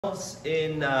On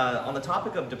the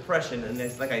topic of depression, and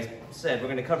it's, like I said, we're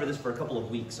going to cover this for a couple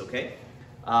of weeks, okay?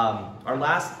 Our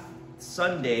last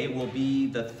Sunday will be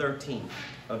the 13th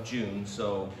of June,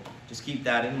 so just keep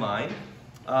that in mind.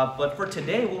 But for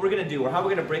today, what we're going to do, or how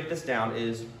we're going to break this down,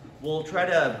 is we'll try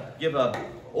to give an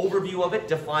overview of it,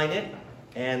 define it,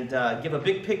 and give a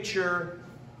big picture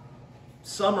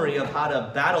summary of how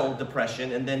to battle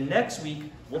depression, and then next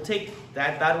week we'll take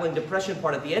that battling depression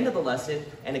part at the end of the lesson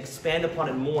and expand upon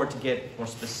it more to get more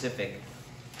specific.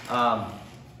 Now,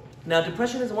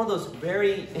 depression is one of those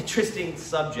very interesting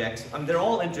subjects. They're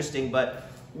all interesting, but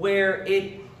where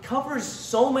it covers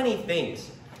so many things.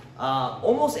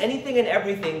 Almost anything and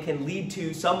everything can lead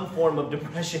to some form of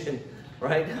depression,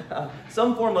 right?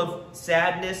 Some form of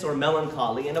sadness or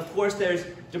melancholy. And of course, there's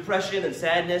depression and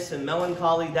sadness and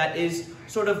melancholy that is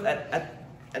sort of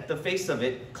at the face of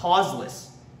it, causeless.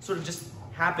 Sort of just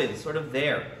happens, sort of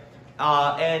there.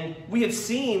 And we have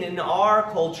seen in our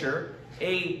culture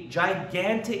a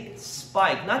gigantic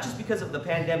spike, not just because of the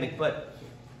pandemic, but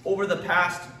over the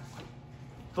past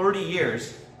 30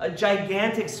 years, a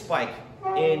gigantic spike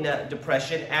in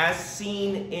depression as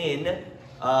seen in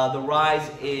the rise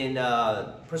in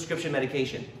prescription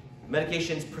medication.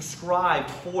 Medications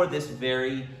prescribed for this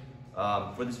very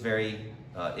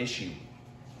issue.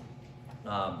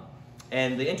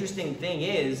 And the interesting thing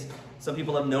is, some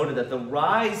people have noted that the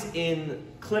rise in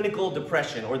clinical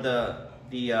depression, or the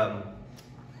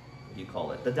what do you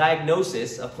call it? The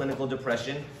diagnosis of clinical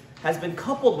depression has been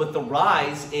coupled with the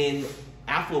rise in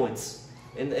affluence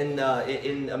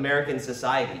in American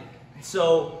society.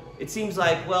 So it seems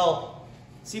like, well,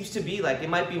 it seems to be like it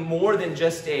might be more than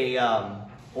just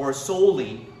or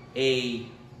solely a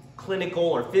clinical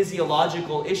or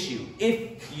physiological issue,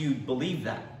 if you believe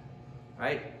that,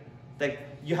 right? Like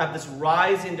you have this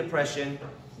rise in depression,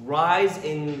 rise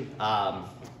in, what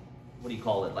do you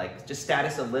call it? Like just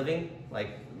status of living,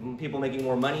 like people making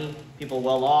more money, people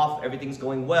well off, everything's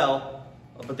going well,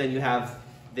 but then you have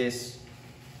this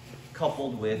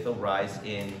coupled with a rise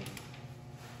in,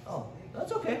 oh,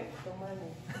 that's okay.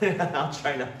 I'll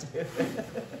try not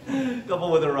to.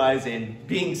 Coupled with a rise in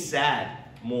being sad,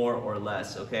 more or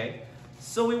less, okay?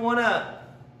 So we want to,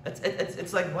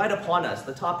 it's like right upon us.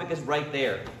 The topic is right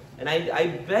there. And I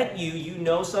bet you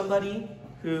know somebody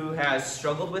who has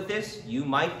struggled with this. You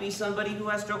might be somebody who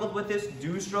has struggled with this,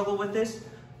 do struggle with this.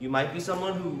 You might be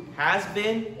someone who has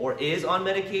been or is on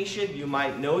medication. You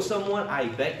might know someone, I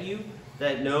bet you,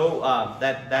 that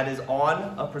that is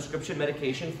on a prescription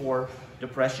medication for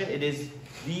depression. It is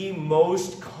the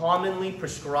most commonly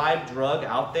prescribed drug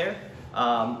out there.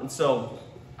 And so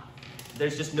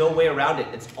there's just no way around it.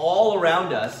 It's all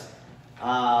around us.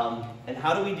 And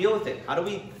how do we deal with it? How do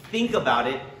we think about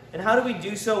it? And how do we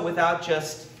do so without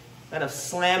just kind of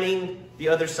slamming the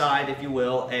other side, if you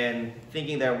will, and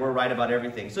thinking that we're right about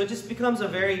everything? So it just becomes a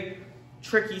very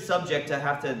tricky subject to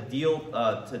have to deal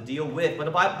with. But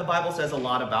the Bible says a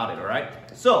lot about it, all right?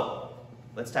 So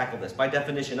let's tackle this. By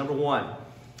definition, number one.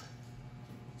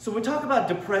 So when we talk about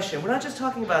depression, we're not just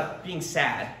talking about being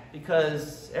sad,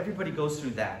 because everybody goes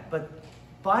through that. But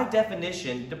by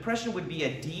definition, depression would be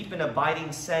a deep and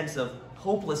abiding sense of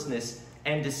hopelessness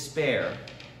and despair,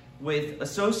 with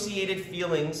associated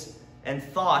feelings and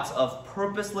thoughts of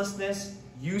purposelessness,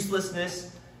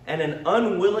 uselessness, and an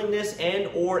unwillingness and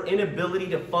or inability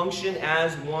to function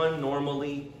as one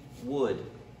normally would.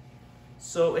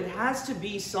 So it has to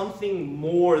be something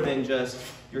more than just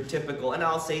your typical, and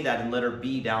I'll say that in letter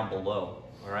B down below,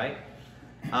 all right?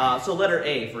 So letter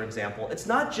A, for example, it's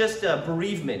not just a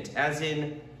bereavement, as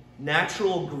in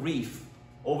natural grief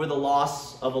over the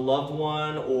loss of a loved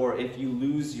one, or if you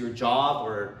lose your job,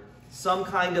 or some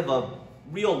kind of a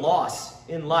real loss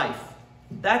in life.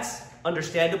 That's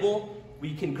understandable.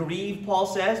 We can grieve, Paul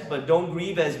says, but don't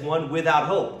grieve as one without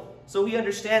hope. So he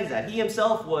understands that. He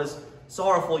himself was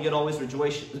sorrowful, yet always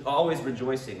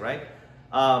rejoicing, right?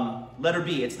 Letter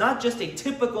B, it's not just a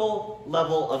typical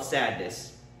level of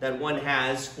sadness that one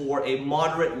has for a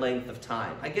moderate length of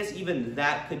time. I guess even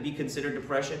that could be considered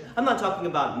depression. I'm not talking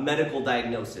about medical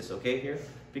diagnosis, okay, here,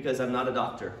 because I'm not a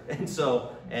doctor.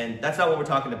 And that's not what we're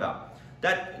talking about.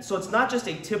 So it's not just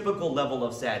a typical level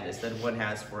of sadness that one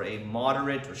has for a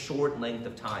moderate or short length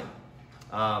of time,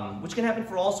 which can happen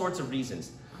for all sorts of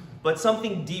reasons, but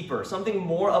something deeper, something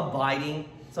more abiding,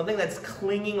 something that's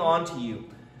clinging on to you.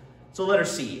 So letter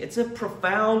C, it's a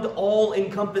profound,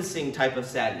 all-encompassing type of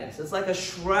sadness. It's like a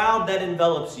shroud that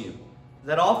envelops you,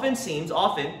 that often seems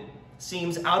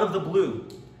out of the blue,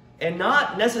 and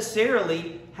not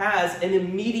necessarily has an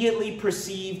immediately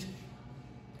perceived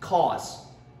cause.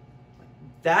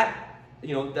 That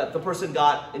that the person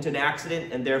got into an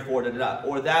accident and therefore da-da-da.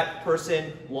 Or that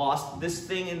person lost this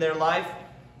thing in their life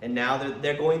and now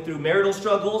they're going through marital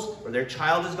struggles, or their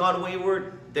child has gone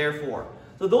wayward, therefore.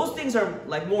 So those things are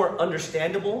like more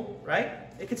understandable, right?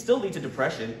 It could still lead to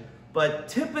depression, but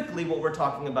typically what we're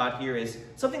talking about here is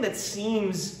something that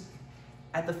seems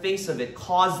at the face of it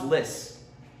causeless,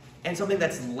 and something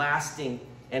that's lasting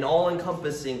and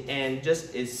all-encompassing and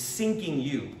just is sinking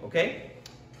you, okay?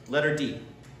 Letter D.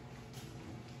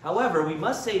 However, we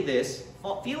must say this,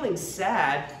 feeling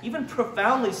sad, even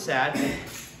profoundly sad,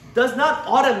 does not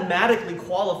automatically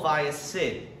qualify as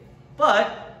sin.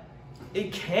 But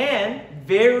it can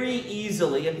very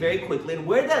easily and very quickly, and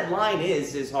where that line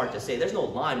is hard to say. There's no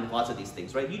line with lots of these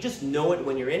things, right? You just know it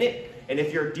when you're in it, and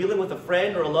if you're dealing with a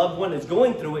friend or a loved one who's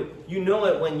going through it, you know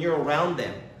it when you're around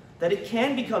them. That it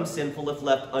can become sinful if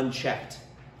left unchecked,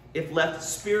 if left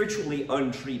spiritually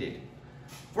untreated.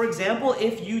 For example,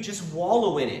 if you just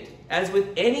wallow in it, as with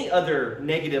any other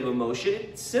negative emotion,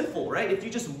 it's sinful, right? If you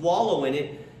just wallow in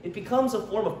it, it becomes a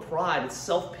form of pride, it's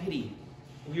self-pity.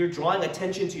 You're drawing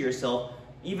attention to yourself,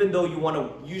 even though you want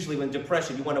to, usually when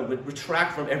depression, you want to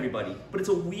retract from everybody. But it's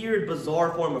a weird,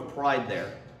 bizarre form of pride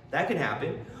there. That can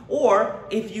happen. Or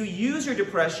if you use your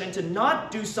depression to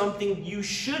not do something you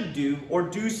should do, or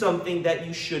do something that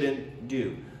you shouldn't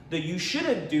do. The you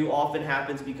shouldn't do often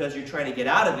happens because you're trying to get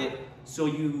out of it, so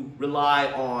you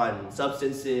rely on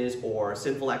substances or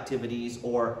sinful activities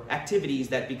or activities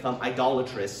that become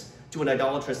idolatrous to an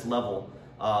idolatrous level,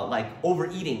 like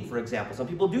overeating, for example. Some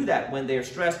people do that when they're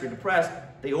stressed or depressed,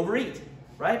 they overeat,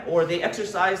 right? Or they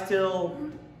exercise till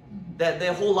that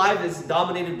their whole life is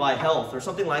dominated by health or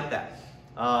something like that.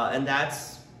 And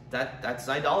that's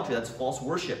idolatry, that's false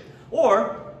worship.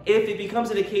 Or if it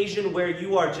becomes an occasion where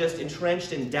you are just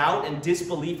entrenched in doubt and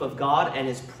disbelief of God and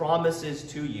His promises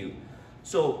to you.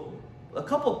 So a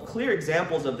couple clear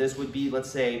examples of this would be, let's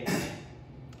say,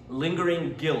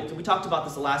 lingering guilt. We talked about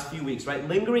this the last few weeks, right?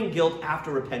 Lingering guilt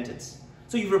after repentance.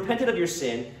 So you've repented of your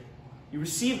sin, you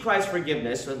receive Christ's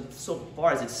forgiveness, so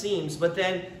far as it seems, but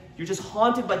then you're just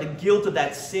haunted by the guilt of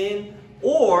that sin,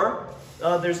 or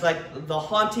there's like the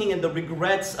haunting and the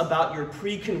regrets about your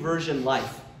pre-conversion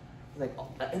life. Like,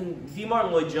 and V.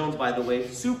 Martin Lloyd-Jones, by the way,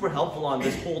 super helpful on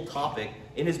this whole topic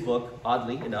in his book,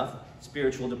 oddly enough,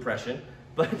 Spiritual Depression.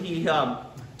 But he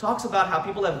talks about how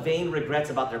people have vain regrets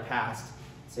about their past.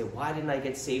 Say, why didn't I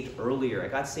get saved earlier? I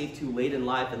got saved too late in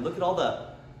life, and look at all the,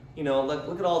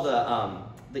 look at all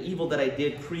the evil that I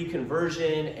did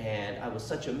pre-conversion, and I was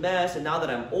such a mess, and now that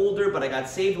I'm older, but I got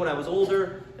saved when I was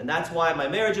older, and that's why my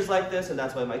marriage is like this, and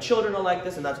that's why my children are like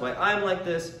this, and that's why I'm like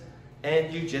this,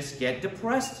 and you just get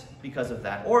depressed because of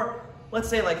that. Or let's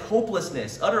say like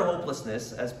hopelessness, utter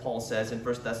hopelessness, as Paul says in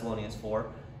 1 Thessalonians 4,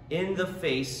 in the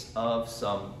face of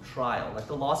some trial, like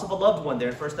the loss of a loved one there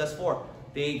in 1 Thess 4.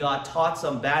 They got taught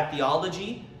some bad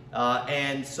theology,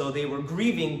 and so they were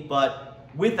grieving, but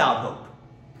without hope.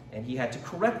 And he had to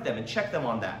correct them and check them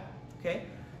on that. Okay?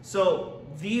 So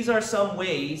these are some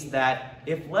ways that,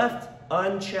 if left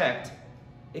unchecked,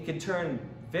 it can turn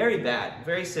very bad,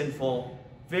 very sinful,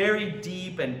 very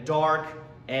deep and dark,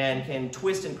 and can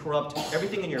twist and corrupt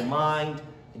everything in your mind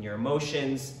and your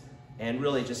emotions, and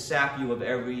really just sap you of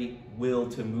every will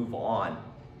to move on.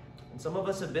 And some of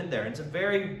us have been there. It's a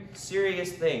very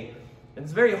serious thing. And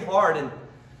it's very hard. And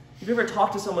if you ever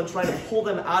talk to someone trying to pull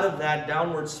them out of that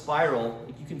downward spiral,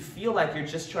 you can feel like you're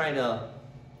just trying to,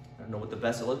 I don't know what the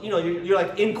best is, you're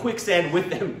like in quicksand with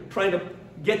them, trying to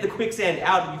get the quicksand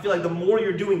out. And you feel like the more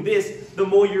you're doing this, the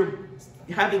more you're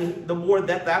having, the more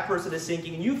that person is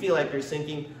sinking, and you feel like you're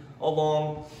sinking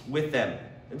along with them.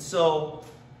 And so,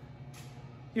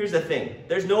 here's the thing.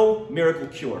 There's no miracle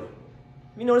cure.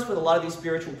 You notice with a lot of these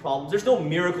spiritual problems, there's no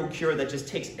miracle cure that just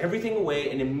takes everything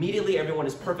away and immediately everyone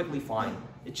is perfectly fine.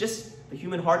 It's just the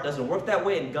human heart doesn't work that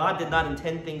way, and God did not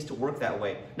intend things to work that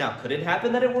way. Now, could it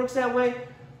happen that it works that way?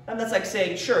 And that's like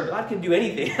saying, sure, God can do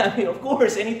anything. I mean, of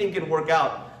course, anything can work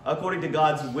out according to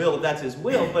God's will, if that's His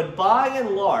will. But by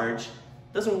and large,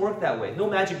 it doesn't work that way. No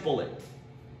magic bullet.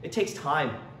 It takes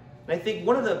time. And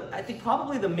I think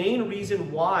probably the main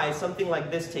reason why something like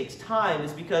this takes time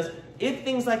is because if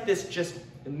things like this just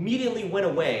immediately went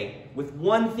away with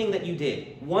one thing that you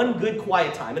did, one good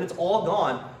quiet time, and it's all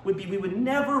gone, we would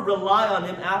never rely on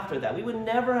Him after that. We would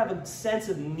never have a sense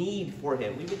of need for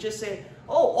Him. We would just say,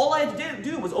 oh, all I had to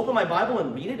do was open my Bible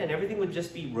and read it, and everything would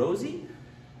just be rosy.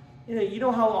 You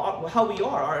know how we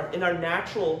are. In our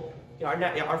natural,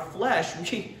 our flesh,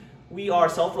 we are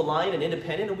self-reliant and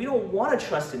independent, and we don't want to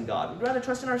trust in God. We'd rather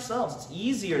trust in ourselves. It's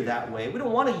easier that way. We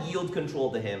don't want to yield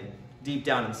control to Him deep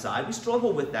down inside. We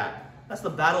struggle with that. That's the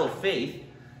battle of faith.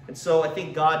 And so I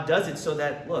think God does it so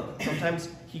that, look, sometimes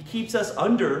he keeps us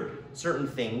under certain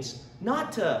things,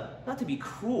 not to be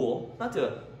cruel, not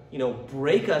to,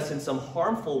 break us in some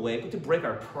harmful way, but to break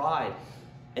our pride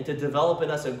and to develop in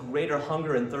us a greater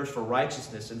hunger and thirst for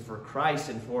righteousness and for Christ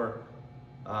and for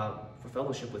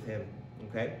fellowship with him,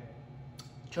 okay?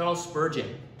 Charles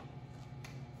Spurgeon.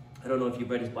 I don't know if you've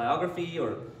read his biography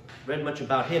or read much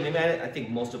about him. I think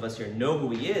most of us here know who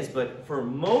he is, but for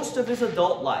most of his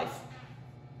adult life,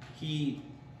 he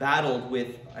battled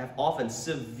with often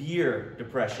severe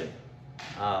depression.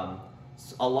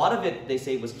 A lot of it, they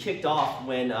say, was kicked off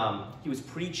when he was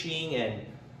preaching, and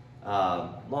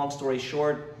long story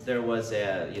short, there was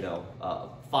a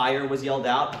fire was yelled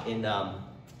out in I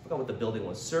forgot what the building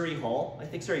was, Surrey Hall, I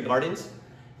think Surrey Gardens,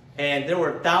 and there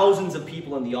were thousands of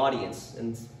people in the audience,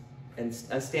 and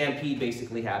a stampede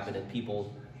basically happened, and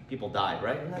people died,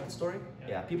 right? Isn't that the story?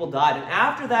 Yeah, people died, and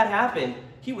after that happened,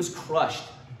 he was crushed.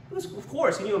 It was, of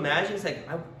course, can you imagine? It's like,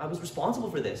 I was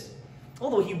responsible for this.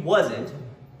 Although he wasn't,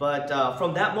 but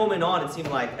from that moment on, it seemed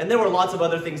like, and there were lots of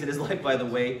other things in his life, by the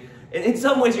way. In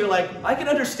some ways, you're like, I can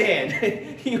understand.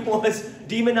 He was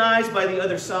demonized by the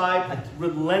other side,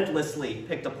 relentlessly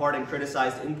picked apart and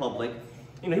criticized in public.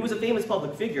 He was a famous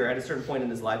public figure at a certain point in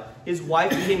his life. His wife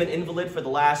became an invalid for the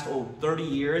last 30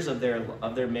 years of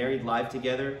their married life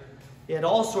together. He had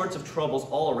all sorts of troubles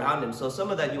all around him, so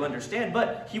some of that you understand.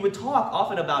 But he would talk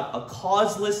often about a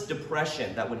causeless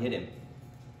depression that would hit him.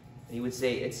 And he would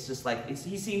say, it's just like,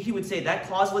 he would say, that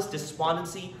causeless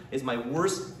despondency is my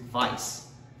worst vice.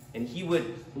 And he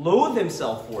would loathe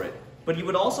himself for it. But he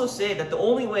would also say that the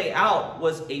only way out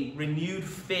was a renewed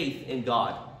faith in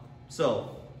God.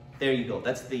 So, there you go.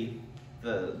 That's the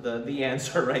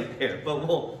answer right there. But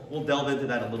we'll delve into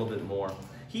that a little bit more.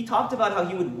 He talked about how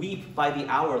he would weep by the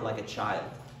hour like a child.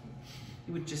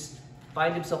 He would just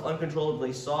find himself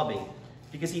uncontrollably sobbing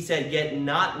because he said, yet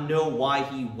not know why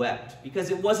he wept. Because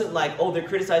it wasn't like, oh, they're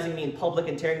criticizing me in public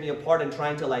and tearing me apart and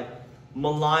trying to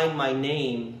malign my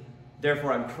name,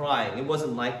 therefore I'm crying. It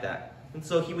wasn't like that. And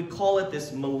so he would call it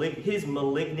his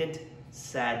malignant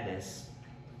sadness.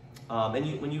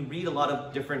 And when you read a lot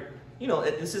of different,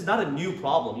 this is not a new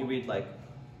problem. You read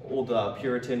old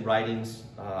Puritan writings,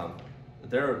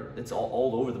 it's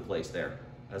all over the place there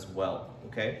as well,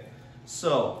 okay?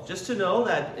 So, just to know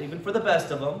that even for the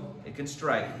best of them, it can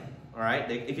strike, all right?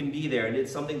 It can be there, and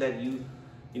it's something that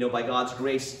by God's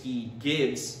grace, he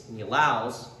gives and he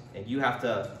allows, and you have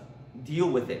to deal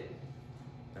with it.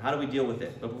 Now, how do we deal with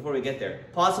it? But before we get there,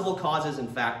 possible causes and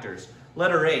factors.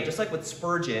 Letter A, just like with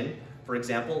Spurgeon, for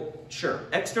example, sure,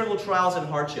 external trials and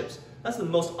hardships. That's the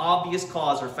most obvious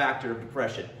cause or factor of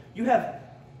depression. You have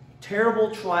terrible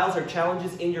trials or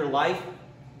challenges in your life,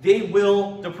 they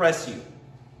will depress you.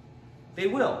 They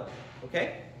will,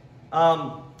 okay?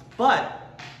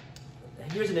 But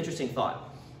here's an interesting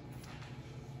thought.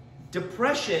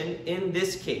 Depression in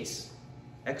this case,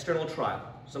 external trial,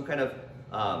 some kind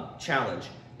of challenge,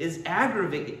 is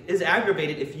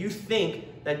aggravated if you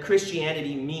think that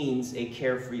Christianity means a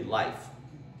carefree life.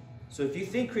 So if you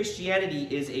think Christianity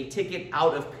is a ticket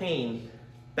out of pain,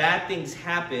 bad things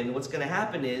happen, what's going to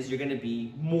happen is you're going to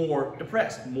be more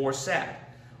depressed, more sad.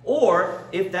 Or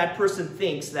if that person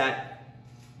thinks that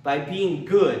by being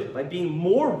good, by being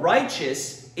more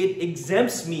righteous, it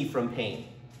exempts me from pain.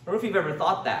 I don't know if you've ever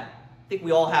thought that. I think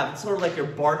we all have. It's sort of like you're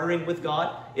bartering with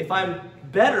God. If I'm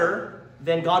better,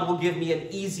 then God will give me an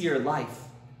easier life.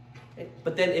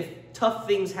 But then if tough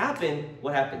things happen,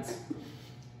 what happens?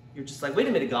 You're just like, wait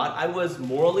a minute, God, I was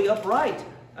morally upright.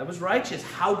 I was righteous.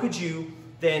 How could you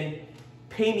then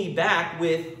pay me back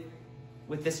with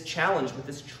this challenge, with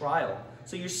this trial?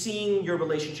 So you're seeing your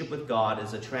relationship with God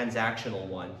as a transactional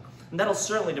one. And that'll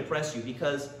certainly depress you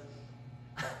because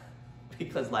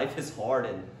life is hard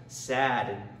and sad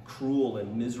and cruel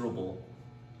and miserable.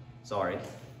 Sorry,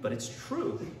 but it's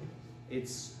true.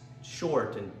 It's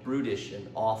short and brutish and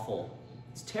awful.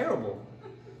 It's terrible.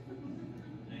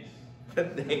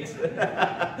 Thanks.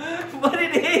 But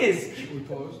it is. Should we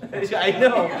pause? I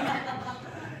know.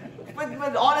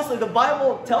 But honestly, the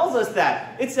Bible tells us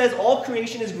that. It says all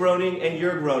creation is groaning and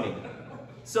you're groaning.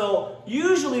 So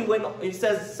usually when it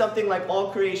says something like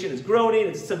all creation is groaning,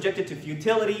 it's subjected to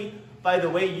futility. By the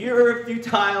way, you're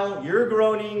futile, you're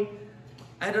groaning.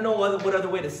 I don't know what other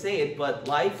way to say it, but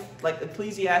life, like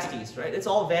Ecclesiastes, right? It's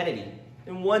all vanity.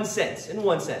 In one sense.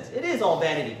 It is all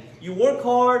vanity. You work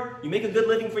hard, you make a good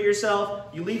living for yourself,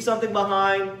 you leave something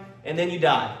behind, and then you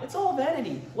die. It's all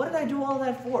vanity. What did I do all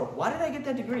that for? Why did I get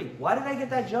that degree? Why did I get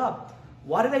that job?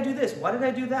 Why did I do this? Why did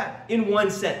I do that? In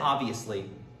one sense, obviously,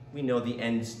 we know the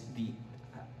ends,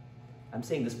 I'm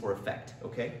saying this for effect,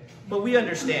 okay? But we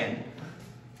understand.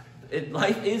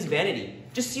 Life is vanity.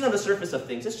 Just seen on the surface of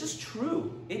things. It's just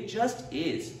true. It just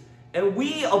is. And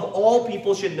we, of all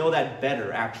people, should know that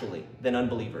better, actually, than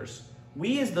unbelievers.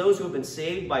 We, as those who have been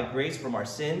saved by grace from our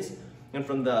sins and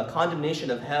from the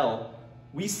condemnation of hell,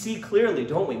 we see clearly,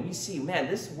 don't we? We see, man,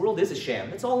 this world is a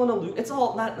sham. It's all an illusion. It's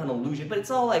all, not an illusion, but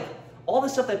it's all like, all the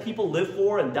stuff that people live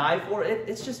for and die for,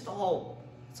 it's just all,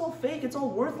 it's all fake. It's all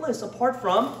worthless apart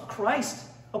from Christ.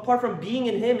 Apart from being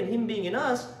in him and him being in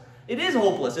us, it is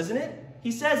hopeless, isn't it?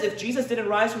 He says if Jesus didn't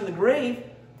rise from the grave,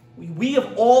 we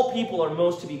of all people are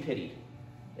most to be pitied.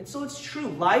 And so it's true.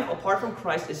 Life apart from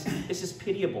Christ is just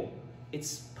pitiable.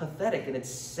 It's pathetic and it's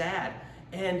sad.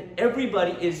 And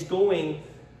everybody is going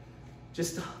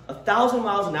just 1,000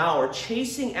 miles an hour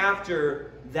chasing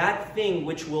after that thing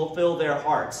which will fill their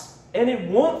hearts. And it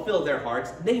won't fill their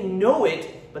hearts. They know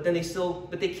it, but then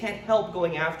they can't help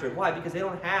going after it. Why? Because they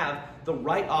don't have the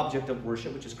right object of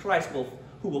worship, which is Christ,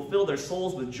 who will fill their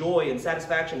souls with joy and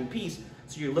satisfaction and peace.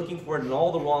 So you're looking for it in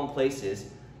all the wrong places,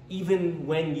 even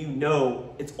when you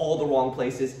know it's all the wrong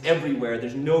places everywhere.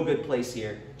 There's no good place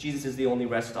here. Jesus is the only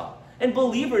rest stop. And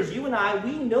believers, you and I,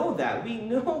 we know that. We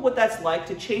know what that's like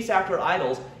to chase after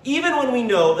idols, even when we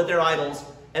know that they're idols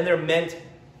and they're meant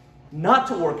not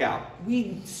to work out.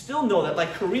 We still know that,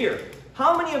 like career.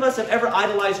 How many of us have ever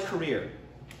idolized career?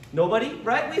 Nobody,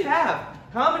 right? We have.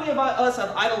 How many of us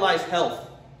have idolized health?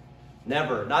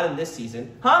 Never, not in this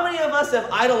season. How many of us have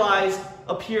idolized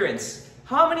appearance?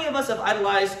 How many of us have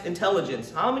idolized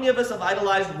intelligence? How many of us have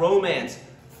idolized romance,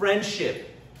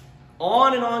 friendship?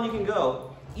 On and on you can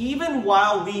go. Even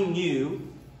while we knew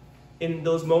in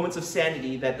those moments of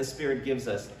sanity that the Spirit gives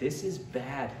us, this is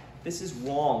bad. This is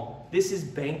wrong. This is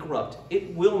bankrupt.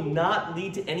 It will not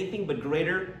lead to anything but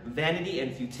greater vanity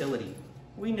and futility.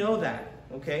 We know that,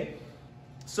 okay?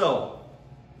 So,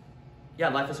 yeah,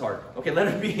 life is hard. Okay, let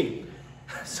it be.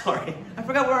 Sorry, I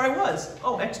forgot where I was.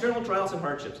 Oh, external trials and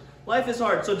hardships. Life is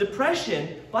hard. So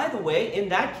depression, by the way, in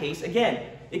that case, again,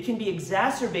 it can be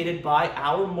exacerbated by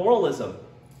our moralism.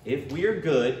 If we're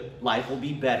good, life will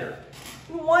be better.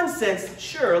 In one sense,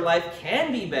 sure, life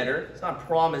can be better. It's not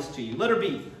promised to you. Letter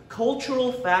B,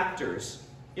 cultural factors.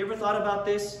 You ever thought about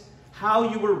this? How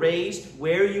you were raised,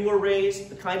 where you were raised,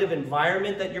 the kind of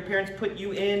environment that your parents put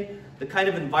you in, the kind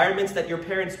of environments that your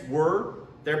parents were,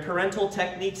 their parental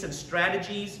techniques and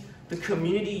strategies, the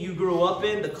community you grew up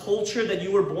in, the culture that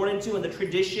you were born into, and the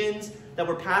traditions that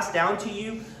were passed down to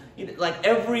you. Like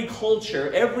every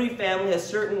culture, every family has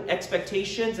certain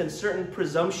expectations and certain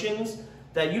presumptions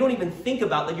that you don't even think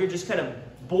about, that you're just kind of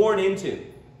born into,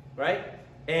 right?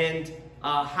 And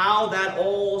how that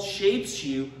all shapes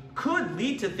you could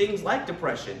lead to things like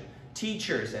depression.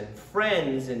 Teachers and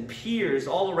friends and peers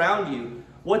all around you,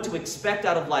 what to expect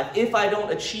out of life. If I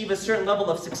don't achieve a certain level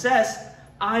of success,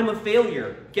 I'm a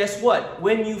failure. Guess what?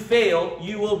 When you fail,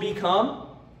 you will become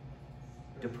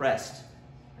depressed.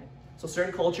 Right? So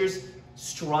certain cultures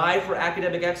strive for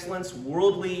academic excellence,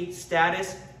 worldly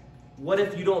status. What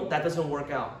if that doesn't work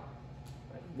out?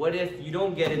 Right? What if you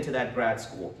don't get into that grad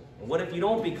school? And what if you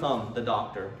don't become the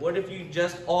doctor? What if you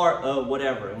just are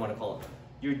whatever you want to call it?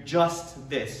 You're just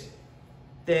this.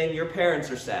 Then your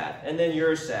parents are sad, and then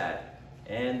you're sad.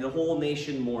 And the whole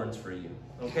nation mourns for you,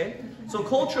 okay? So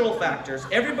cultural factors,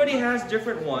 everybody has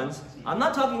different ones. I'm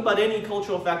not talking about any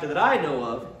cultural factor that I know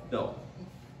of. No, I'm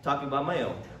talking about my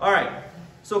own. All right,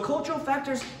 so cultural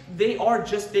factors, they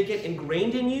get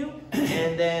ingrained in you,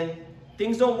 and then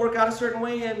things don't work out a certain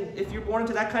way, and if you're born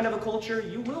into that kind of a culture,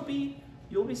 you'll be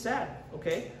sad,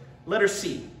 okay? Letter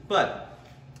C, but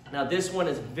now this one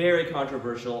is very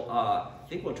controversial. I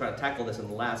think we'll try to tackle this in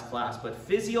the last class, but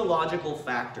physiological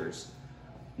factors.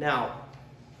 Now,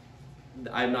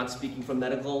 I'm not speaking from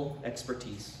medical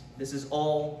expertise. This is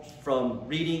all from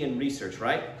reading and research,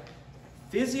 right?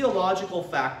 Physiological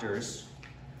factors.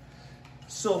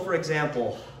 So, for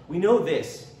example, we know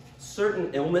this. Certain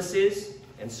illnesses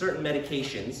and certain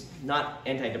medications, not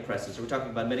antidepressants, so we're talking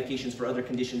about medications for other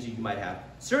conditions you might have.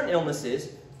 Certain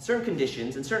illnesses, certain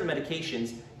conditions, and certain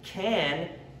medications can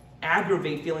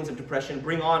aggravate feelings of depression,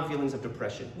 bring on feelings of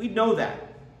depression. We know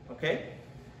that, okay?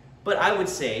 But I would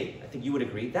say, I think you would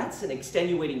agree, that's an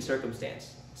extenuating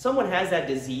circumstance. Someone has that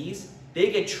disease,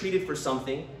 they get treated for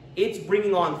something, it's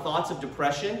bringing on thoughts of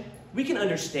depression. We can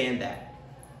understand that.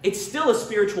 It's still a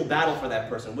spiritual battle for that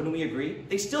person, wouldn't we agree?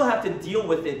 They still have to deal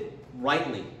with it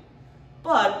rightly.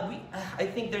 But I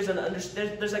think there's a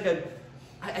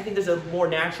more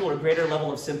natural or greater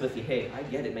level of sympathy. Hey, I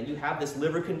get it, man. You have this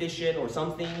liver condition or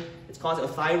something. It's causing a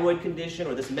thyroid condition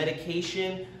or this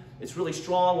medication. It's really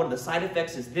strong. One of the side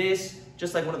effects is this.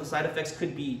 Just like one of the side effects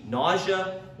could be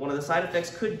nausea. One of the side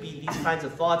effects could be these kinds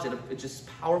of thoughts. It's just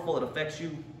powerful. It affects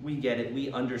you. We get it.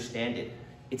 We understand it.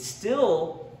 It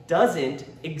still doesn't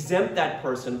exempt that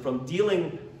person from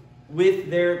dealing with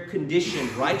their condition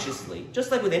righteously,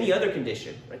 just like with any other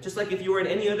condition, right? Just like if you were in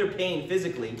any other pain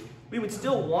physically, we would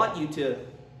still want you to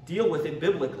deal with it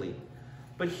biblically.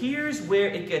 But here's where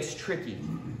it gets tricky,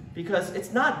 because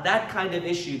it's not that kind of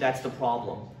issue that's the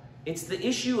problem. It's the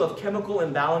issue of chemical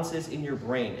imbalances in your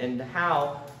brain and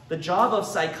how the job of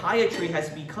psychiatry has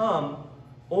become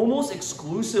almost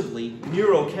exclusively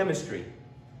neurochemistry.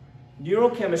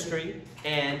 Neurochemistry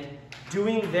and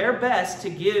doing their best to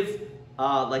give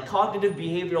like cognitive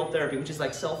behavioral therapy, which is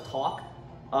like self-talk,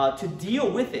 to deal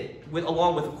with it,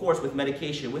 along with, of course, with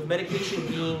medication. With medication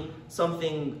being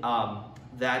something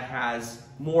that has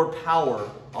more power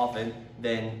often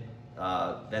than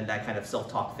that kind of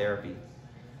self-talk therapy.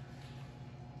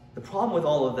 The problem with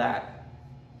all of that,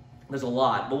 there's a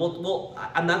lot, but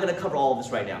I'm not going to cover all of this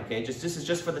right now, okay? This is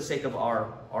just for the sake of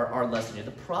our lesson here.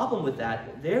 The problem with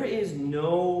that, there is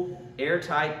no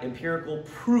airtight empirical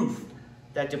proof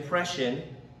that depression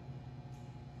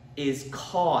is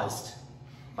caused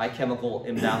by chemical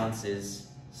imbalances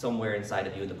somewhere inside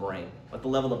of you in the brain, at the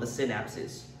level of the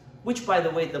synapses, which, by the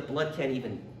way, the blood can't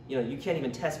even, you can't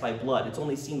even test by blood. It's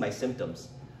only seen by symptoms,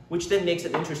 which then makes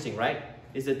it interesting, right?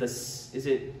 Is it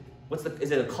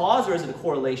a cause or is it a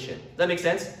correlation? Does that make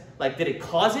sense? Like, did it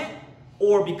cause it?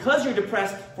 Or because you're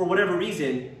depressed for whatever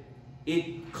reason,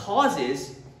 it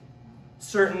causes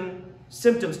certain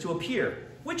symptoms to appear,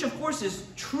 which of course is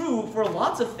true for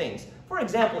lots of things. For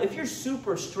example, if you're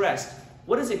super stressed,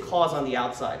 what does it cause on the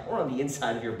outside or on the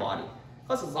inside of your body? It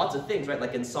causes lots of things, right?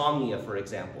 Like insomnia, for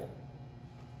example.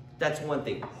 That's one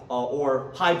thing.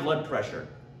 Or high blood pressure.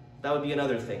 That would be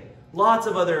another thing. Lots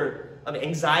of other,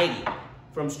 anxiety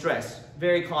from stress,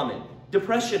 very common.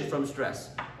 Depression from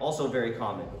stress, also very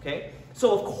common, okay?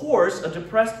 So of course, a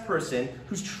depressed person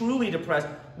who's truly depressed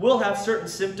will have certain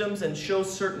symptoms and show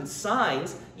certain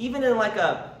signs, even in like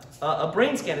a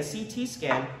brain scan, a CT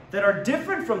scan, that are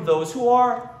different from those who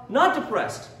are not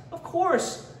depressed. Of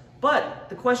course. But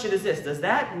the question is this: does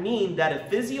that mean that a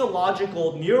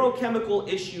physiological, neurochemical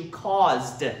issue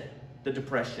caused the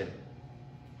depression?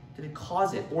 Did it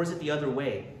cause it? Or is it the other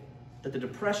way? That the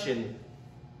depression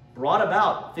brought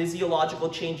about physiological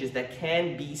changes that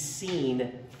can be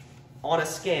seen on a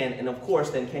scan, and of course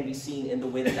then can be seen in the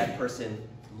way that that person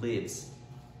lives.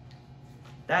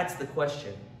 That's the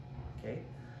question, okay?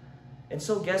 And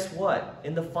so guess what?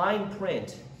 In the fine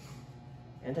print,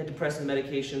 antidepressant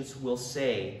medications will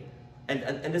say,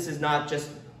 and this is not just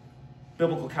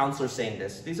biblical counselors saying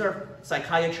this, these are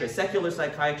psychiatrists, secular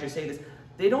psychiatrists saying this.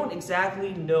 They don't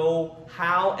exactly know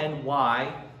how and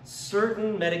why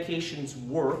certain medications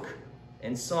work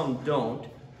and some don't,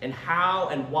 and how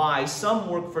and why some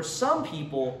work for some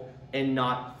people and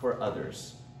not for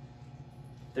others.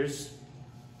 There's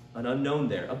an unknown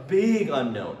there, a big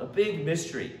unknown, a big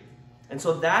mystery. And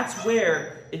so that's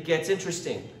where it gets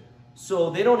interesting. So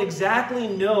they don't exactly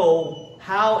know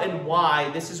how and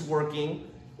why this is working,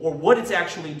 or what it's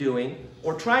actually doing,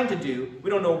 or trying to do.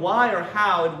 We don't know why or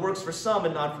how it works for some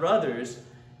and not for others.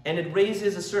 And it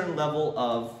raises a certain level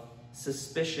of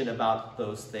suspicion about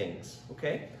those things,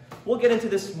 okay? We'll get into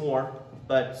this more,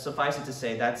 but suffice it to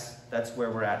say, that's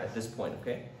where we're at this point,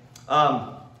 okay?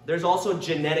 There's also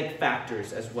genetic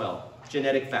factors as well,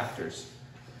 genetic factors.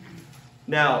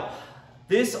 Now,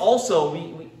 this also,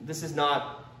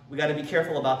 we got to be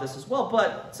careful about this as well,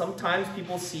 but sometimes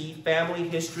people see family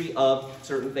history of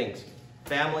certain things.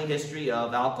 Family history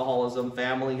of alcoholism,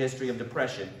 family history of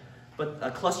depression,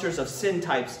 but clusters of sin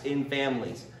types in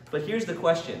families. But here's the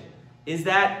question: is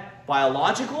that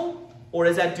biological, or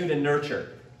is that due to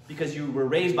nurture? Because you were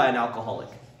raised by an alcoholic,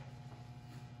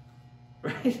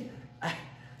 right?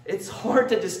 It's hard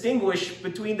to distinguish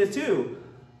between the two,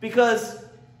 because,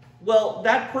 well,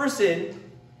 that person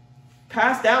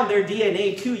passed down their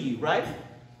DNA to you, right?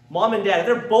 Mom and dad,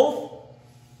 they're both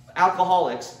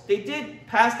alcoholics. They did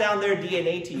pass down their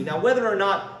DNA to you. Now, whether or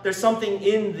not there's something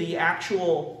in the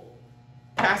actual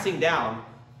passing down,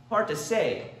 hard to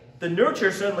say. The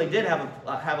nurture certainly did have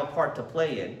a part to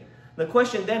play in. The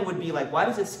question then would be like, why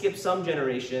does it skip some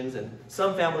generations and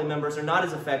some family members are not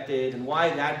as affected, and why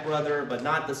that brother but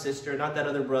not the sister, not that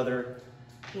other brother?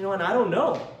 You know, and I don't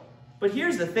know. But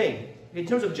here's the thing. In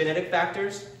terms of genetic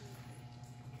factors,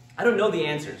 I don't know the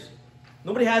answers.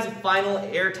 Nobody has final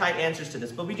airtight answers to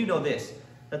this, but we do know this,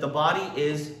 that the body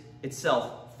is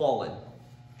itself fallen.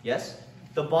 Yes?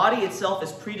 The body itself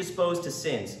is predisposed to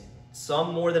sins.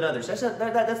 Some more than others. That's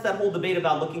that whole debate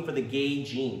about looking for the gay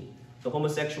gene, the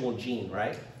homosexual gene,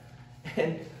 right?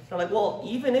 And they're like, well,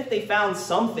 even if they found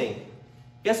something,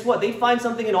 guess what? They find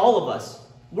something in all of us.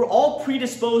 We're all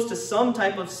predisposed to some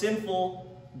type of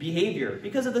sinful behavior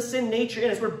because of the sin nature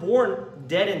in us. We're born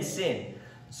dead in sin.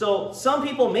 So some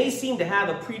people may seem to have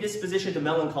a predisposition to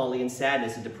melancholy and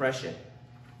sadness and depression.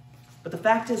 But the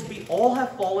fact is, we all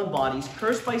have fallen bodies,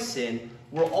 cursed by sin.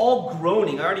 We're all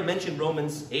groaning. I already mentioned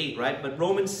Romans 8, right? But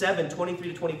Romans 7, 23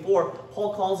 to 24,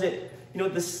 Paul calls it,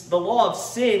 the law of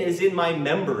sin is in my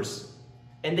members.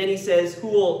 And then he says, who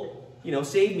will,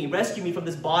 save me, rescue me from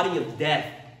this body of death?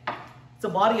 It's a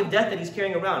body of death that he's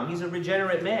carrying around. He's a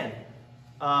regenerate man.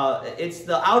 It's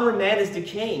the outer man is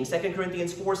decaying. 2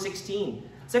 Corinthians 4:16.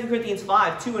 2 Corinthians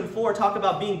 5, 2 and 4 talk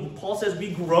about Paul says we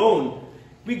groan.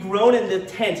 We groan in the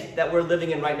tent that we're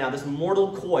living in right now, this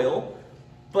mortal coil.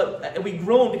 But we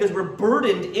groan because we're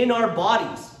burdened in our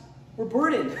bodies. We're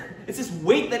burdened. It's this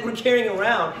weight that we're carrying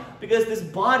around because this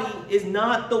body is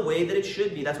not the way that it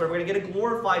should be. That's why we're going to get a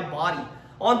glorified body.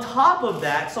 On top of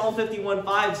that, Psalm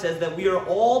 51:5 says that we are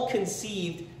all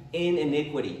conceived in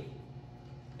iniquity.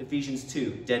 Ephesians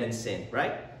 2, dead in sin,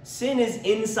 right? Sin is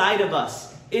inside of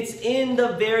us. It's in the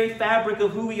very fabric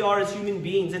of who we are as human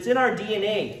beings. It's in our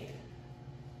DNA.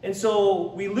 And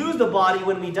so we lose the body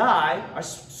when we die. Our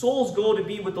souls go to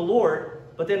be with the Lord.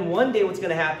 But then one day what's going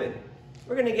to happen?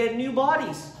 We're going to get new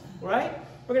bodies, right?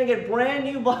 We're going to get brand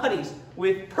new bodies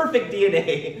with perfect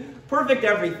DNA, perfect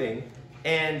everything,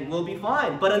 and we'll be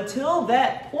fine. But until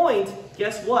that point,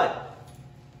 guess what?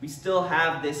 We still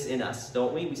have this in us,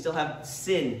 don't we? We still have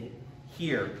sin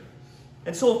here.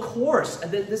 And so, of course,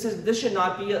 this should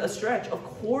not be a stretch. Of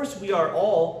course, we are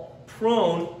all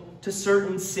prone to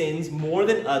certain sins more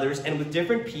than others, and with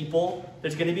different people,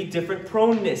 there's going to be different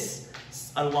proneness.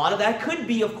 A lot of that could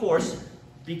be, of course,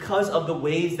 because of the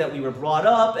ways that we were brought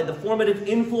up and the formative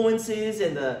influences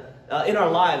and in our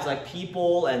lives, like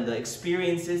people and the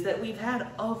experiences that we've had.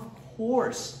 Of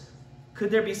course. Could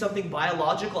there be something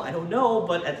biological? I don't know,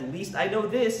 but at least I know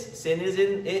this. Sin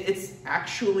it's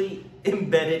actually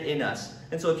embedded in us.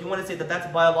 And so if you want to say that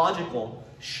that's biological,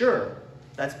 sure,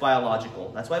 that's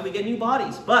biological. That's why we get new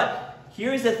bodies. But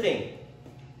here's the thing.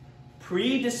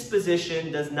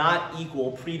 Predisposition does not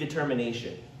equal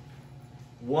predetermination.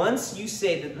 Once you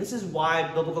say that, this is why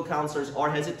biblical counselors are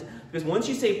hesitant, because once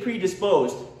you say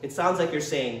predisposed, it sounds like you're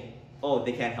saying, oh,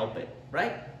 they can't help it,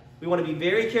 right? We want to be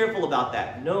very careful about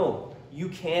that. No, you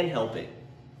can help it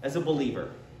as a believer.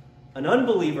 An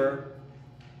unbeliever,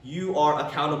 you are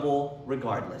accountable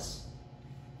regardless.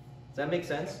 Does that make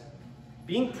sense?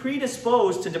 Being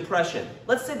predisposed to depression,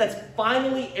 let's say that's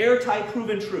finally airtight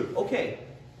proven truth. Okay,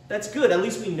 that's good. At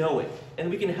least we know it, and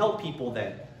we can help people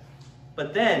then.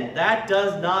 But then, that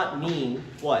does not mean,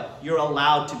 what? You're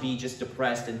allowed to be just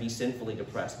depressed and be sinfully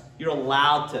depressed. You're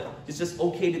allowed to. It's just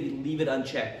okay to leave it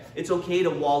unchecked. It's okay to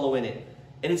wallow in it.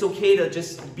 And it's okay to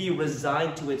just be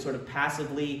resigned to it sort of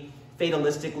passively,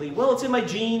 fatalistically. Well, it's in my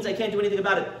genes. I can't do anything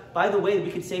about it. By the way,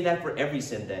 we could say that for every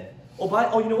sin then.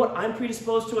 Oh, you know what? I'm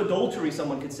predisposed to adultery,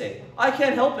 someone could say. I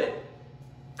can't help it.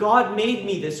 God made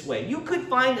me this way. You could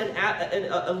find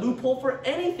a loophole for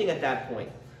anything at that point.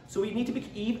 So we need to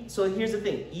be, so here's the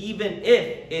thing, even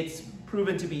if it's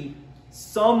proven to be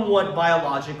somewhat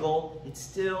biological, it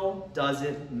still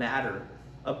doesn't matter.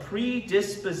 A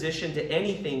predisposition to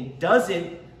anything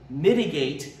doesn't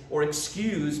mitigate or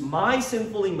excuse my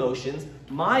sinful emotions,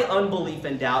 my unbelief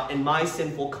and doubt, and my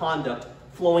sinful conduct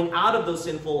flowing out of those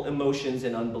sinful emotions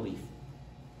and unbelief.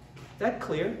 Is that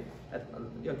clear?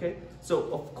 Okay?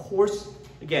 So, of course,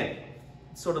 again,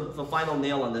 sort of the final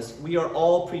nail on this, we are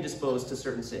all predisposed to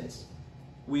certain sins.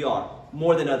 We are,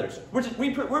 more than others.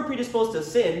 We're predisposed to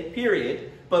sin,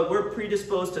 period, but we're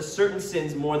predisposed to certain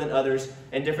sins more than others,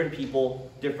 and different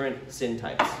people, different sin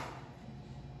types.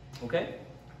 Okay?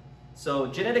 So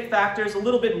genetic factors, a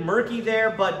little bit murky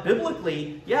there, but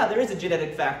biblically, yeah, there is a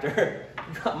genetic factor.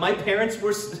 My parents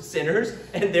were sinners,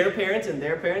 and their parents, and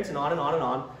on and on and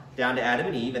on, down to Adam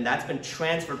and Eve, and that's been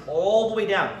transferred all the way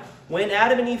down. When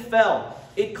Adam and Eve fell,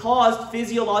 it caused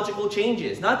physiological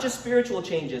changes, not just spiritual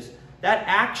changes. That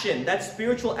action, that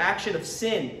spiritual action of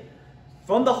sin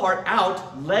from the heart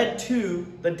out led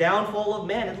to the downfall of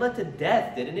man. It led to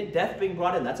death, didn't it? Death being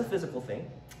brought in. That's a physical thing.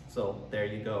 So there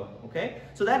you go, okay?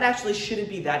 So that actually shouldn't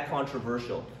be that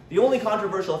controversial. The only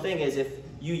controversial thing is if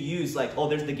you use like, oh,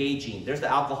 there's the gay gene, there's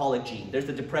the alcoholic gene, there's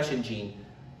the depression gene,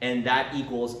 and that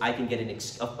equals I can get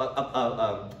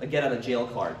a get out of jail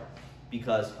card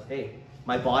because, hey,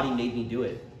 my body made me do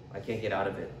it. I can't get out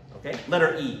of it, okay?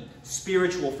 Letter E,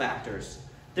 spiritual factors.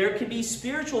 There can be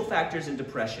spiritual factors in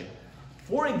depression.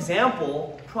 For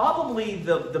example, probably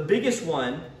the biggest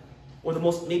one, or the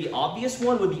most maybe obvious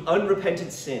one, would be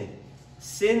unrepentant sin.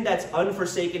 Sin that's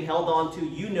unforsaken, held on to,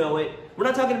 you know it. We're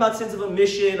not talking about sins of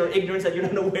omission or ignorance that you're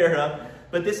not aware of,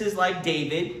 but this is like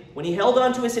David. When he held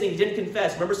on to his sin, he didn't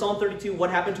confess. Remember Psalm 32, what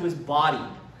happened to his body?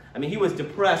 I mean, he was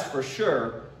depressed for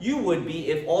sure. You would be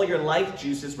if all your life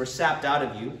juices were sapped out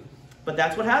of you. But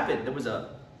that's what happened.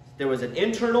 There was an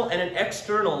internal and an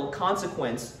external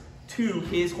consequence to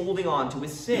his holding on to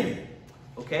his sin.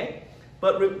 Okay?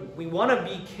 But we want to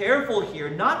be careful here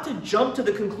not to jump to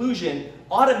the conclusion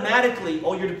automatically,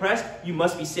 oh, you're depressed, you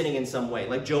must be sinning in some way,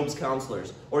 like Job's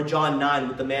counselors, or John 9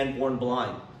 with the man born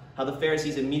blind. How the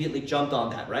Pharisees immediately jumped on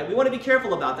that, right? We want to be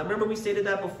careful about that. Remember, we stated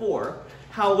that before.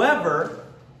 However,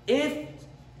 if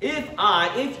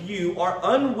you are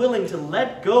unwilling to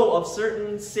let go of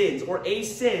certain sins or a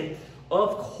sin,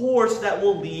 of course that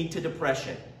will lead to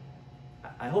depression.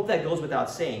 I hope that goes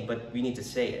without saying, but we need to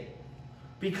say it.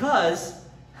 Because,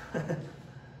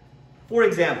 for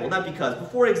example,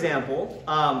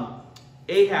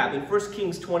 Ahab in 1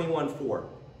 Kings 21:4,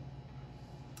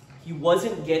 he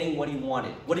wasn't getting what he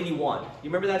wanted. What did he want?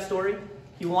 You remember that story?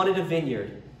 He wanted a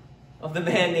vineyard of the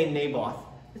man named Naboth.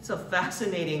 It's a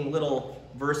fascinating little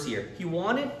verse here. He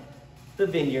wanted the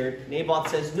vineyard. Naboth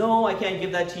says, no, I can't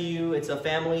give that to you. It's a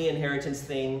family inheritance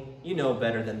thing. You know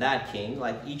better than that, king.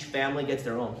 Like, each family gets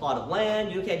their own plot of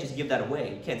land. You can't just give that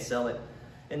away. You can't sell it.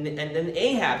 And then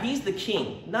Ahab, he's the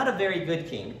king. Not a very good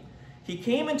king. He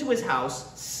came into his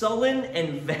house sullen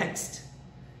and vexed.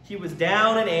 He was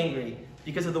down and angry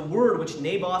because of the word which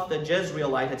Naboth the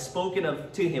Jezreelite had spoken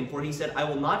to him, for he said, I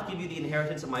will not give you the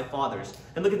inheritance of my fathers.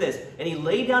 And look at this. And he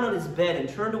lay down on his bed and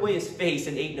turned away his face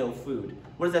and ate no food.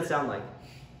 What does that sound like?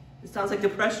 It sounds like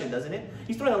depression, doesn't it?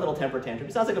 He's throwing a little temper tantrum.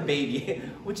 He sounds like a baby,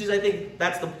 which is, I think,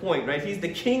 that's the point, right? He's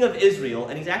the king of Israel,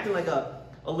 and he's acting like a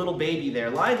little baby there,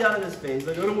 lying down on his face,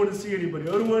 like, I don't want to see anybody.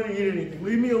 I don't want to eat anything.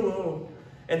 Leave me alone.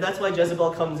 And that's why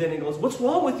Jezebel comes in and goes, what's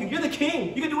wrong with you? You're the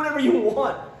king. You can do whatever you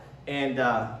want. And,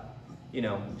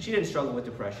 she didn't struggle with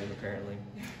depression, apparently.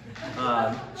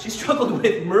 She struggled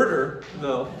with murder,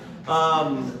 though.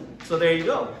 So there you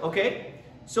go, okay?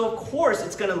 So, of course,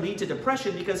 it's going to lead to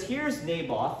depression because here's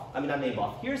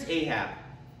here's Ahab.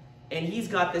 And he's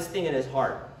got this thing in his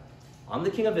heart. I'm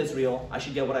the king of Israel. I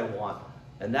should get what I want.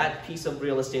 And that piece of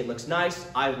real estate looks nice.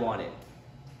 I want it.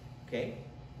 Okay?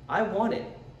 I want it.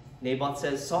 Naboth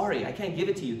says, sorry, I can't give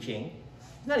it to you, king.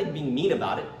 He's not even being mean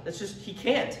about it. That's just, he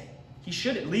can't. He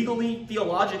shouldn't. Legally,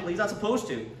 theologically, he's not supposed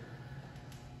to.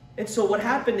 And so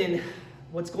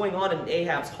what's going on in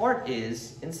Ahab's heart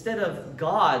is, instead of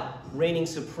God reigning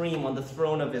supreme on the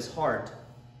throne of his heart,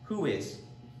 who is?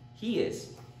 He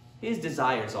is. His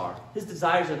desires are. His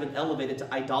desires have been elevated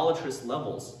to idolatrous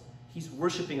levels. He's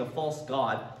worshiping a false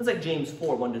god. That's like James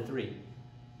 4, 1-3.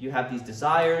 You have these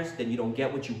desires, then you don't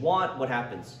get what you want. What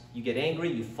happens? You get angry,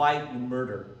 you fight, you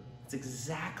murder. It's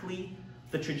exactly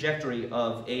the trajectory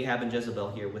of Ahab and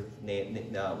Jezebel here with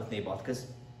Naboth, because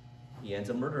he ends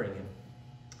up murdering him.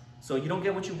 So you don't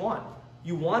get what you want.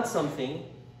 You want something,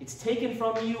 it's taken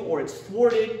from you or it's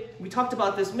thwarted. We talked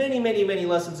about this many, many, many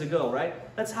lessons ago,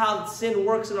 right? That's how sin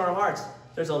works in our hearts.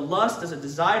 There's a lust, there's a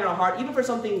desire in our heart, even for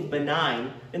something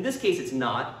benign. In this case, it's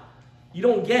not. You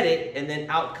don't get it, and then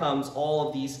out comes all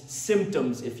of these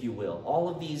symptoms, if you will. All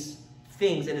of these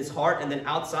things in his heart and then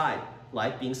outside,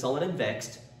 like being sullen and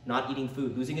vexed, not eating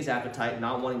food, losing his appetite,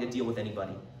 not wanting to deal with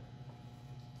anybody.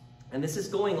 And this is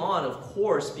going on, of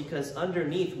course, because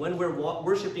underneath, when we're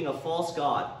worshiping a false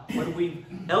god, when we've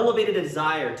elevated a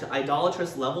desire to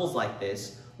idolatrous levels like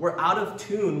this, we're out of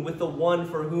tune with the one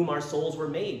for whom our souls were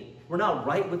made. We're not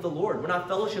right with the Lord. We're not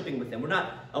fellowshipping with him. We're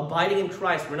not abiding in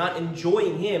Christ. We're not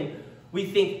enjoying him. We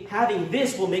think having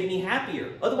this will make me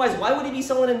happier. Otherwise, why would he be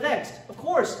sullen and vexed? Of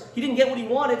course, he didn't get what he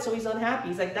wanted, so he's unhappy.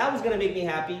 He's like, that was going to make me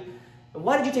happy. And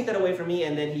why did you take that away from me?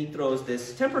 And then he throws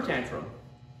this temper tantrum.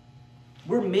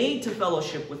 We're made to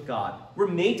fellowship with God. We're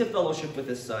made to fellowship with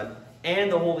his Son and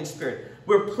the Holy Spirit.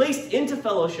 We're placed into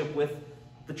fellowship with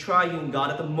the triune God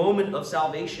at the moment of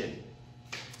salvation.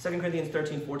 2 Corinthians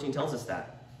 13:14 tells us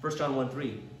that. 1 John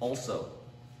 1:3 also.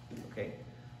 Okay?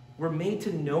 We're made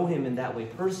to know him in that way,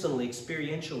 personally,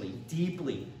 experientially,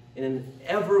 deeply, in an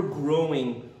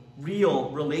ever-growing, real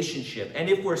relationship. And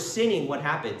if we're sinning, what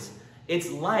happens?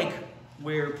 It's like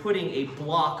we're putting a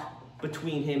block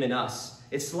between him and us.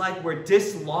 It's like we're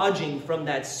dislodging from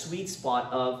that sweet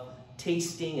spot of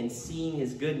tasting and seeing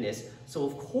his goodness. So,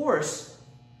 of course,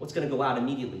 what's going to go out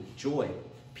immediately? Joy,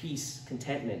 peace,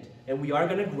 contentment. And we are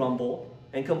going to grumble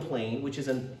and complain, which is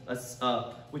a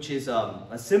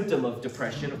symptom of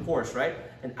depression, of course, right?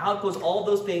 And out goes all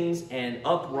those things, and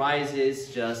up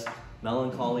rises just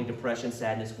melancholy, depression,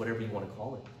 sadness, whatever you want to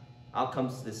call it. Up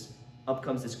comes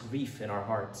this grief in our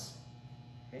hearts.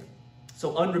 Okay?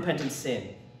 So unrepentant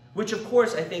sin, which of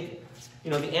course I think,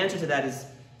 the answer to that is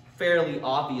fairly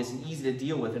obvious and easy to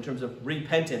deal with in terms of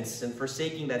repentance and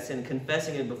forsaking that sin,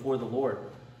 confessing it before the Lord.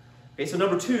 Okay, so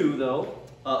number 2, though,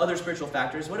 other spiritual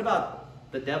factors. What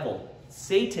about the devil?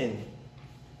 Satan.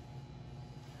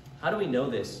 How do we know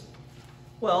this?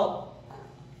 Well,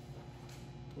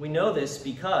 we know this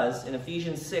because in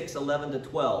Ephesians 6, 11 to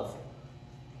 12,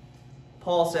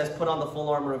 Paul says, put on the full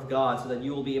armor of God so that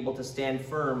you will be able to stand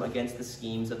firm against the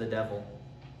schemes of the devil.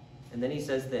 And then he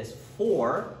says this,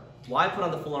 why put on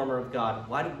the full armor of God?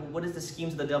 What is the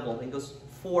schemes of the devil? He goes,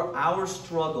 for our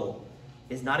struggle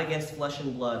is not against flesh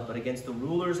and blood, but against the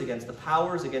rulers, against the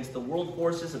powers, against the world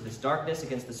forces of this darkness,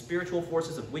 against the spiritual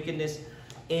forces of wickedness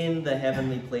in the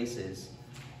heavenly places.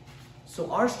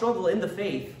 So our struggle in the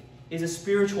faith is a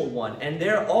spiritual one, and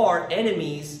there are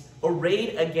enemies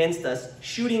arrayed against us,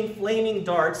 shooting flaming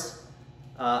darts,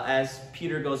 as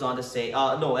Peter goes on to say,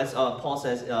 as Paul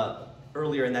says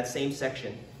earlier in that same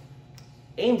section,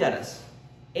 aimed at us,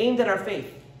 aimed at our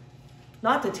faith.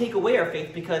 Not to take away our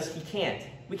faith, because he can't.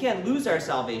 We can't lose our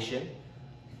salvation.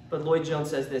 But Lloyd Jones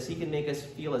says this, he can make us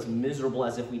feel as miserable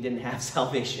as if we didn't have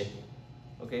salvation.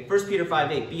 Okay, 1 Peter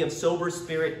 5:8, be of sober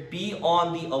spirit, be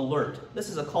on the alert. This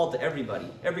is a call to everybody,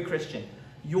 every Christian.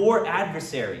 Your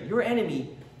adversary, your enemy,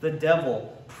 the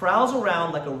devil, prowls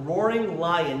around like a roaring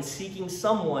lion seeking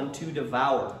someone to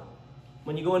devour.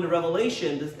 When you go into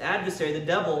Revelation, this adversary, the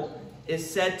devil, is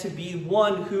said to be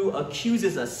one who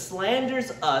accuses us,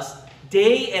 slanders us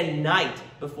day and night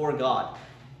before God.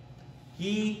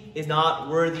 He is not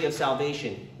worthy of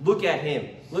salvation. Look at him.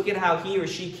 Look at how he or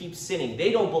she keeps sinning.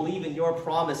 They don't believe in your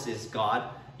promises, God.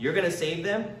 You're going to save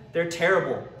them? They're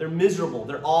terrible. They're miserable.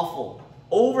 They're awful.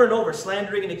 Over and over,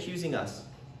 slandering and accusing us.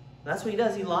 That's what he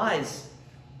does. He lies.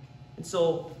 And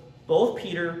so both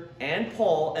Peter and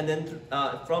Paul, and then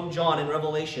from John in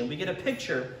Revelation, we get a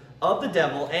picture of the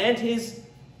devil and his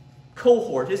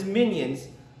cohort, his minions,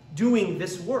 doing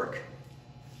this work.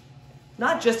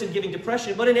 Not just in giving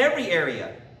depression, but in every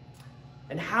area.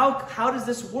 And how does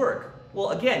this work?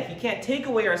 Well, again, he can't take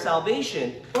away our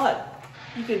salvation, but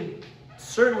he can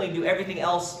certainly do everything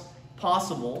else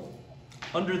possible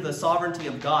under the sovereignty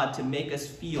of God to make us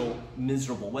feel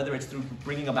miserable, whether it's through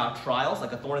bringing about trials,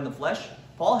 like a thorn in the flesh.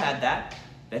 Paul had that.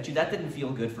 Bet you that didn't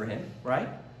feel good for him, right?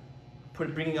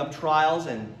 Bringing up trials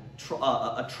and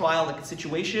a trial like a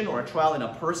situation or a trial in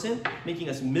a person, making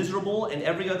us miserable in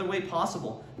every other way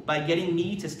possible, by getting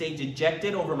me to stay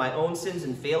dejected over my own sins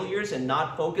and failures and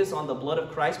not focus on the blood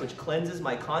of Christ, which cleanses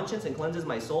my conscience and cleanses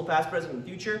my soul, past, present, and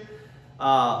future.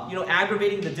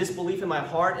 Aggravating the disbelief in my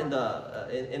heart in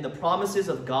the promises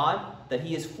of God, that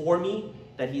he is for me,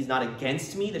 that he's not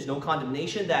against me, there's no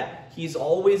condemnation, that he's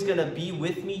always going to be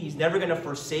with me, he's never going to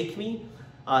forsake me.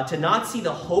 To not see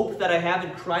the hope that I have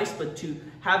in Christ, but to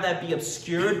have that be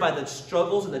obscured by the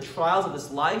struggles and the trials of this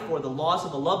life, or the loss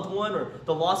of a loved one, or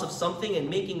the loss of something, and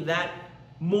making that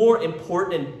more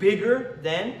important and bigger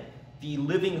than the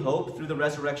living hope through the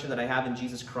resurrection that I have in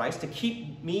Jesus Christ, to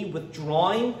keep me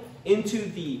withdrawing into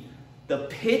the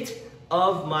pit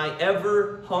of my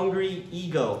ever-hungry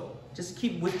ego. Just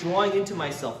keep withdrawing into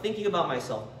myself, thinking about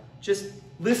myself, just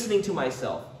listening to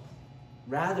myself,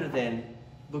 rather than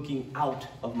looking out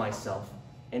of myself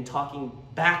and talking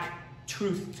back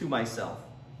truth to myself.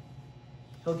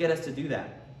 He'll get us to do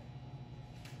that.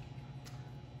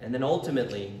 And then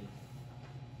ultimately,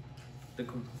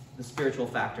 the spiritual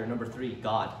factor, number 3,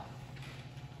 God.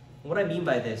 And what I mean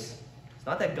by this, it's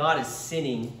not that God is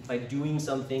sinning by doing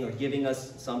something or giving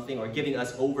us something or giving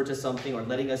us over to something or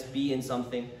letting us be in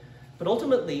something. But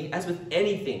ultimately, as with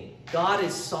anything, God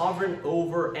is sovereign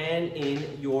over and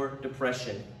in your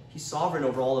depression. He's sovereign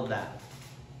over all of that.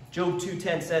 Job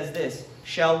 2:10 says this,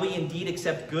 shall we indeed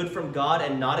accept good from God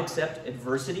and not accept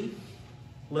adversity?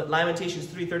 Lamentations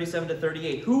 3:37 to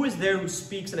 38. Who is there who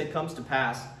speaks and it comes to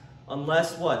pass?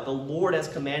 Unless what? The Lord has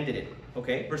commanded it.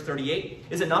 Okay, verse 38.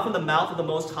 Is it not from the mouth of the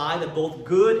Most High that both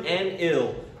good and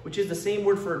ill, which is the same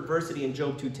word for adversity in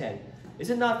Job 2:10. Is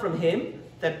it not from him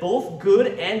that both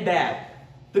good and bad,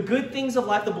 the good things of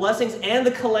life, the blessings and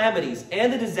the calamities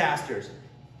and the disasters,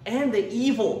 and the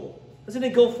evil, doesn't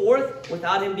it go forth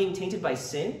without him being tainted by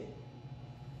sin?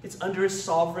 It's under his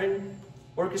sovereign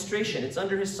orchestration. It's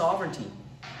under his sovereignty.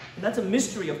 And that's a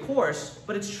mystery, of course,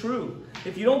 but it's true.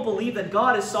 If you don't believe that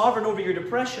God is sovereign over your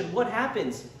depression, what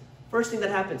happens? First thing that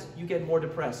happens, you get more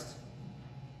depressed.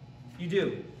 You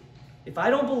do. If I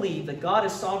don't believe that God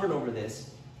is sovereign over this,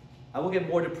 I will get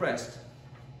more depressed.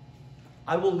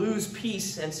 I will lose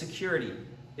peace and security.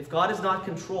 If God is not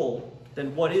in control,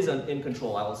 then what is in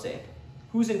control, I will say?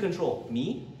 Who's in control?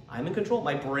 Me? I'm in control?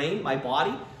 My brain? My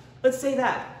body? Let's say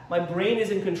that. My brain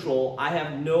is in control. I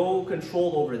have no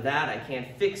control over that. I can't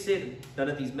fix it. None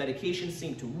of these medications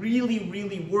seem to really,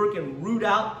 really work and root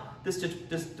out this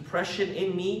depression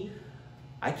in me.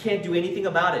 I can't do anything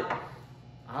about it.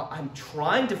 I'm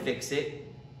trying to fix it.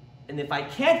 And if I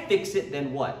can't fix it,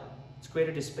 then what? It's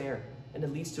greater despair. And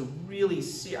it leads to really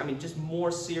just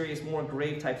more serious, more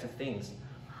grave types of things.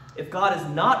 If God is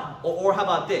not, or how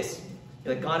about this?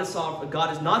 Like God is sovereign,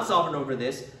 God is not sovereign over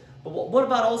this. But what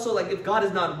about also, like, if God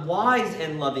is not wise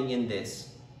and loving in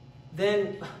this,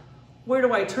 then where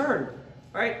do I turn?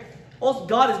 Right? Also,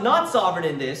 God is not sovereign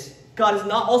in this. God is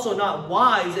also not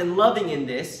wise and loving in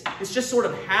this. It's just sort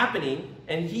of happening,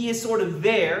 and He is sort of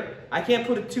there. I can't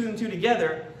put two and two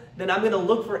together. Then I'm going to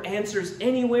look for answers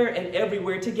anywhere and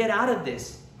everywhere to get out of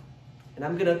this. And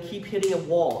I'm going to keep hitting a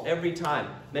wall every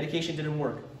time. Medication didn't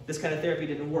work. This kind of therapy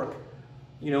didn't work.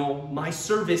 My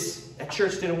service at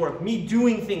church didn't work. Me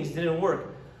doing things didn't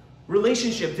work.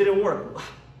 Relationship didn't work.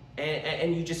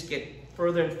 And you just get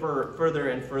further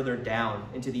and further down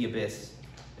into the abyss.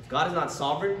 If God is not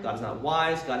sovereign, God is not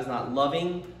wise, God is not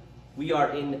loving, we are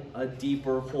in a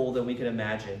deeper hole than we can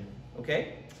imagine.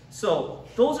 Okay? So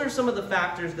those are some of the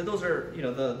factors. Those are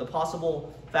the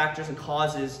possible factors and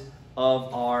causes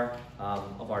of our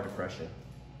depression.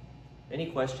 Any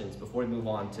questions before we move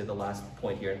on to the last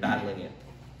point here in battling it?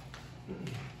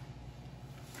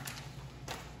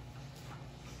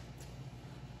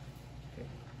 Okay.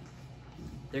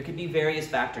 There could be various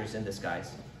factors in this,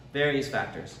 guys. Various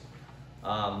factors.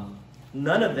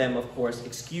 None of them, of course,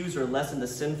 excuse or lessen the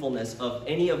sinfulness of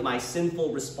any of my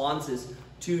sinful responses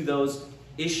to those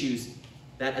issues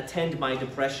that attend my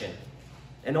depression.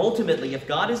 And ultimately, if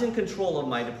God is in control of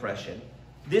my depression,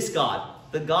 this God,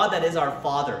 the God that is our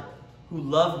Father, who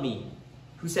loved me,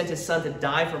 who sent His Son to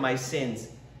die for my sins,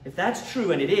 if that's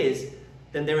true, and it is,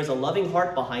 then there is a loving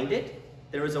heart behind it,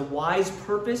 there is a wise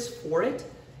purpose for it,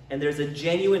 and there's a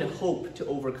genuine hope to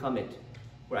overcome it,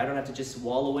 where I don't have to just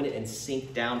wallow in it and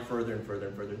sink down further and further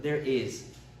and further. There is.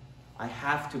 I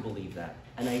have to believe that,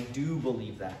 and I do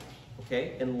believe that,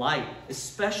 okay? In light,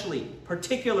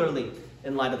 particularly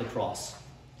in light of the cross,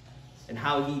 and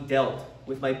how He dealt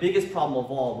with my biggest problem of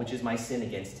all, which is my sin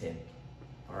against Him.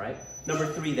 All right? Number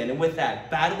 3 then, and with that,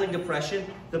 battling depression,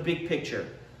 the big picture.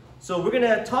 So we're going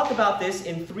to talk about this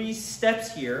in 3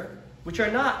 steps here, which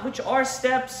are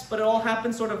steps, but it all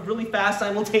happens sort of really fast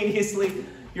simultaneously.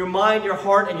 Your mind, your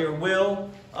heart, and your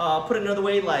will. Put it another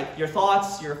way, like your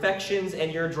thoughts, your affections,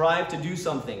 and your drive to do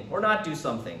something or not do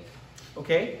something.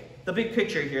 Okay? The big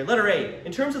picture here. Letter A,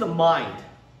 in terms of the mind.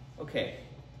 Okay.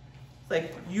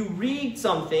 Like you read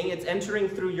something, it's entering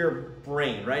through your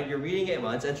brain, right? You're reading it,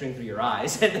 well, it's entering through your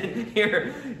eyes, and then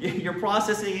you're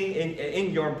processing it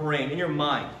in your brain, in your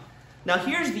mind. Now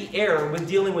here's the error with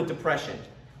dealing with depression.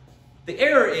 The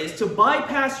error is to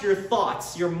bypass your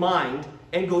thoughts, your mind,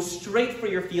 and go straight for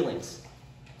your feelings.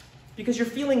 Because you're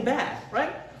feeling bad,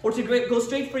 right? Or to go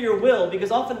straight for your will,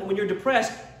 because often when you're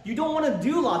depressed, you don't want to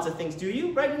do lots of things, do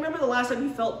you? Right? Remember the last time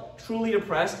you felt truly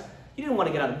depressed? You didn't want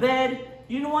to get out of bed.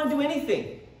 You didn't want to do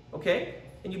anything, okay?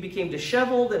 And you became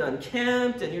disheveled and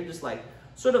unkempt, and you're just like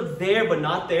sort of there but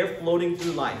not there, floating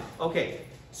through life. Okay,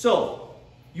 so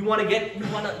you're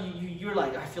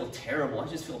like, I feel terrible. I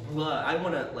just feel blah. I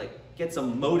want to like get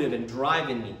some motive and drive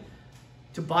in me.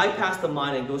 To bypass the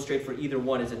mind and go straight for either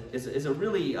one is a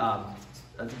really a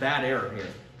bad error here.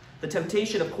 The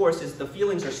temptation, of course, is the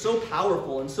feelings are so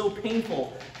powerful and so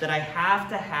painful that I have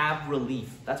to have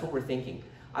relief. That's what we're thinking.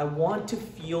 I want to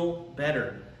feel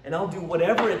better, and I'll do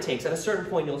whatever it takes. At a certain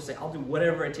point, you'll say, I'll do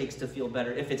whatever it takes to feel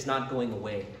better if it's not going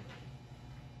away.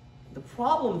 The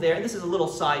problem there, and this is a little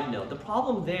side note, the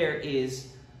problem there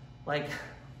is, like,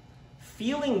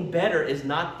 feeling better is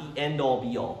not the end-all,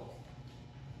 be-all.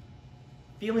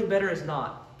 Feeling better is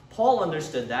not. Paul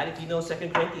understood that, if you know 2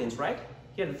 Corinthians, right?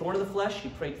 He had a thorn in the flesh, he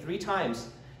prayed 3 times.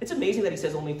 It's amazing that he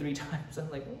says only 3 times. I'm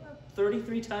like,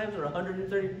 33 times or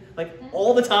 130, like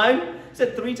all the time? He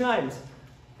said 3 times.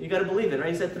 You got to believe it, right?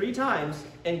 He said 3 times,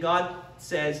 and God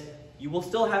says, you will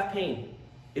still have pain.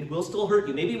 It will still hurt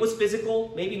you. Maybe it was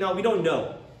physical, maybe not, we don't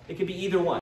know. It could be either one.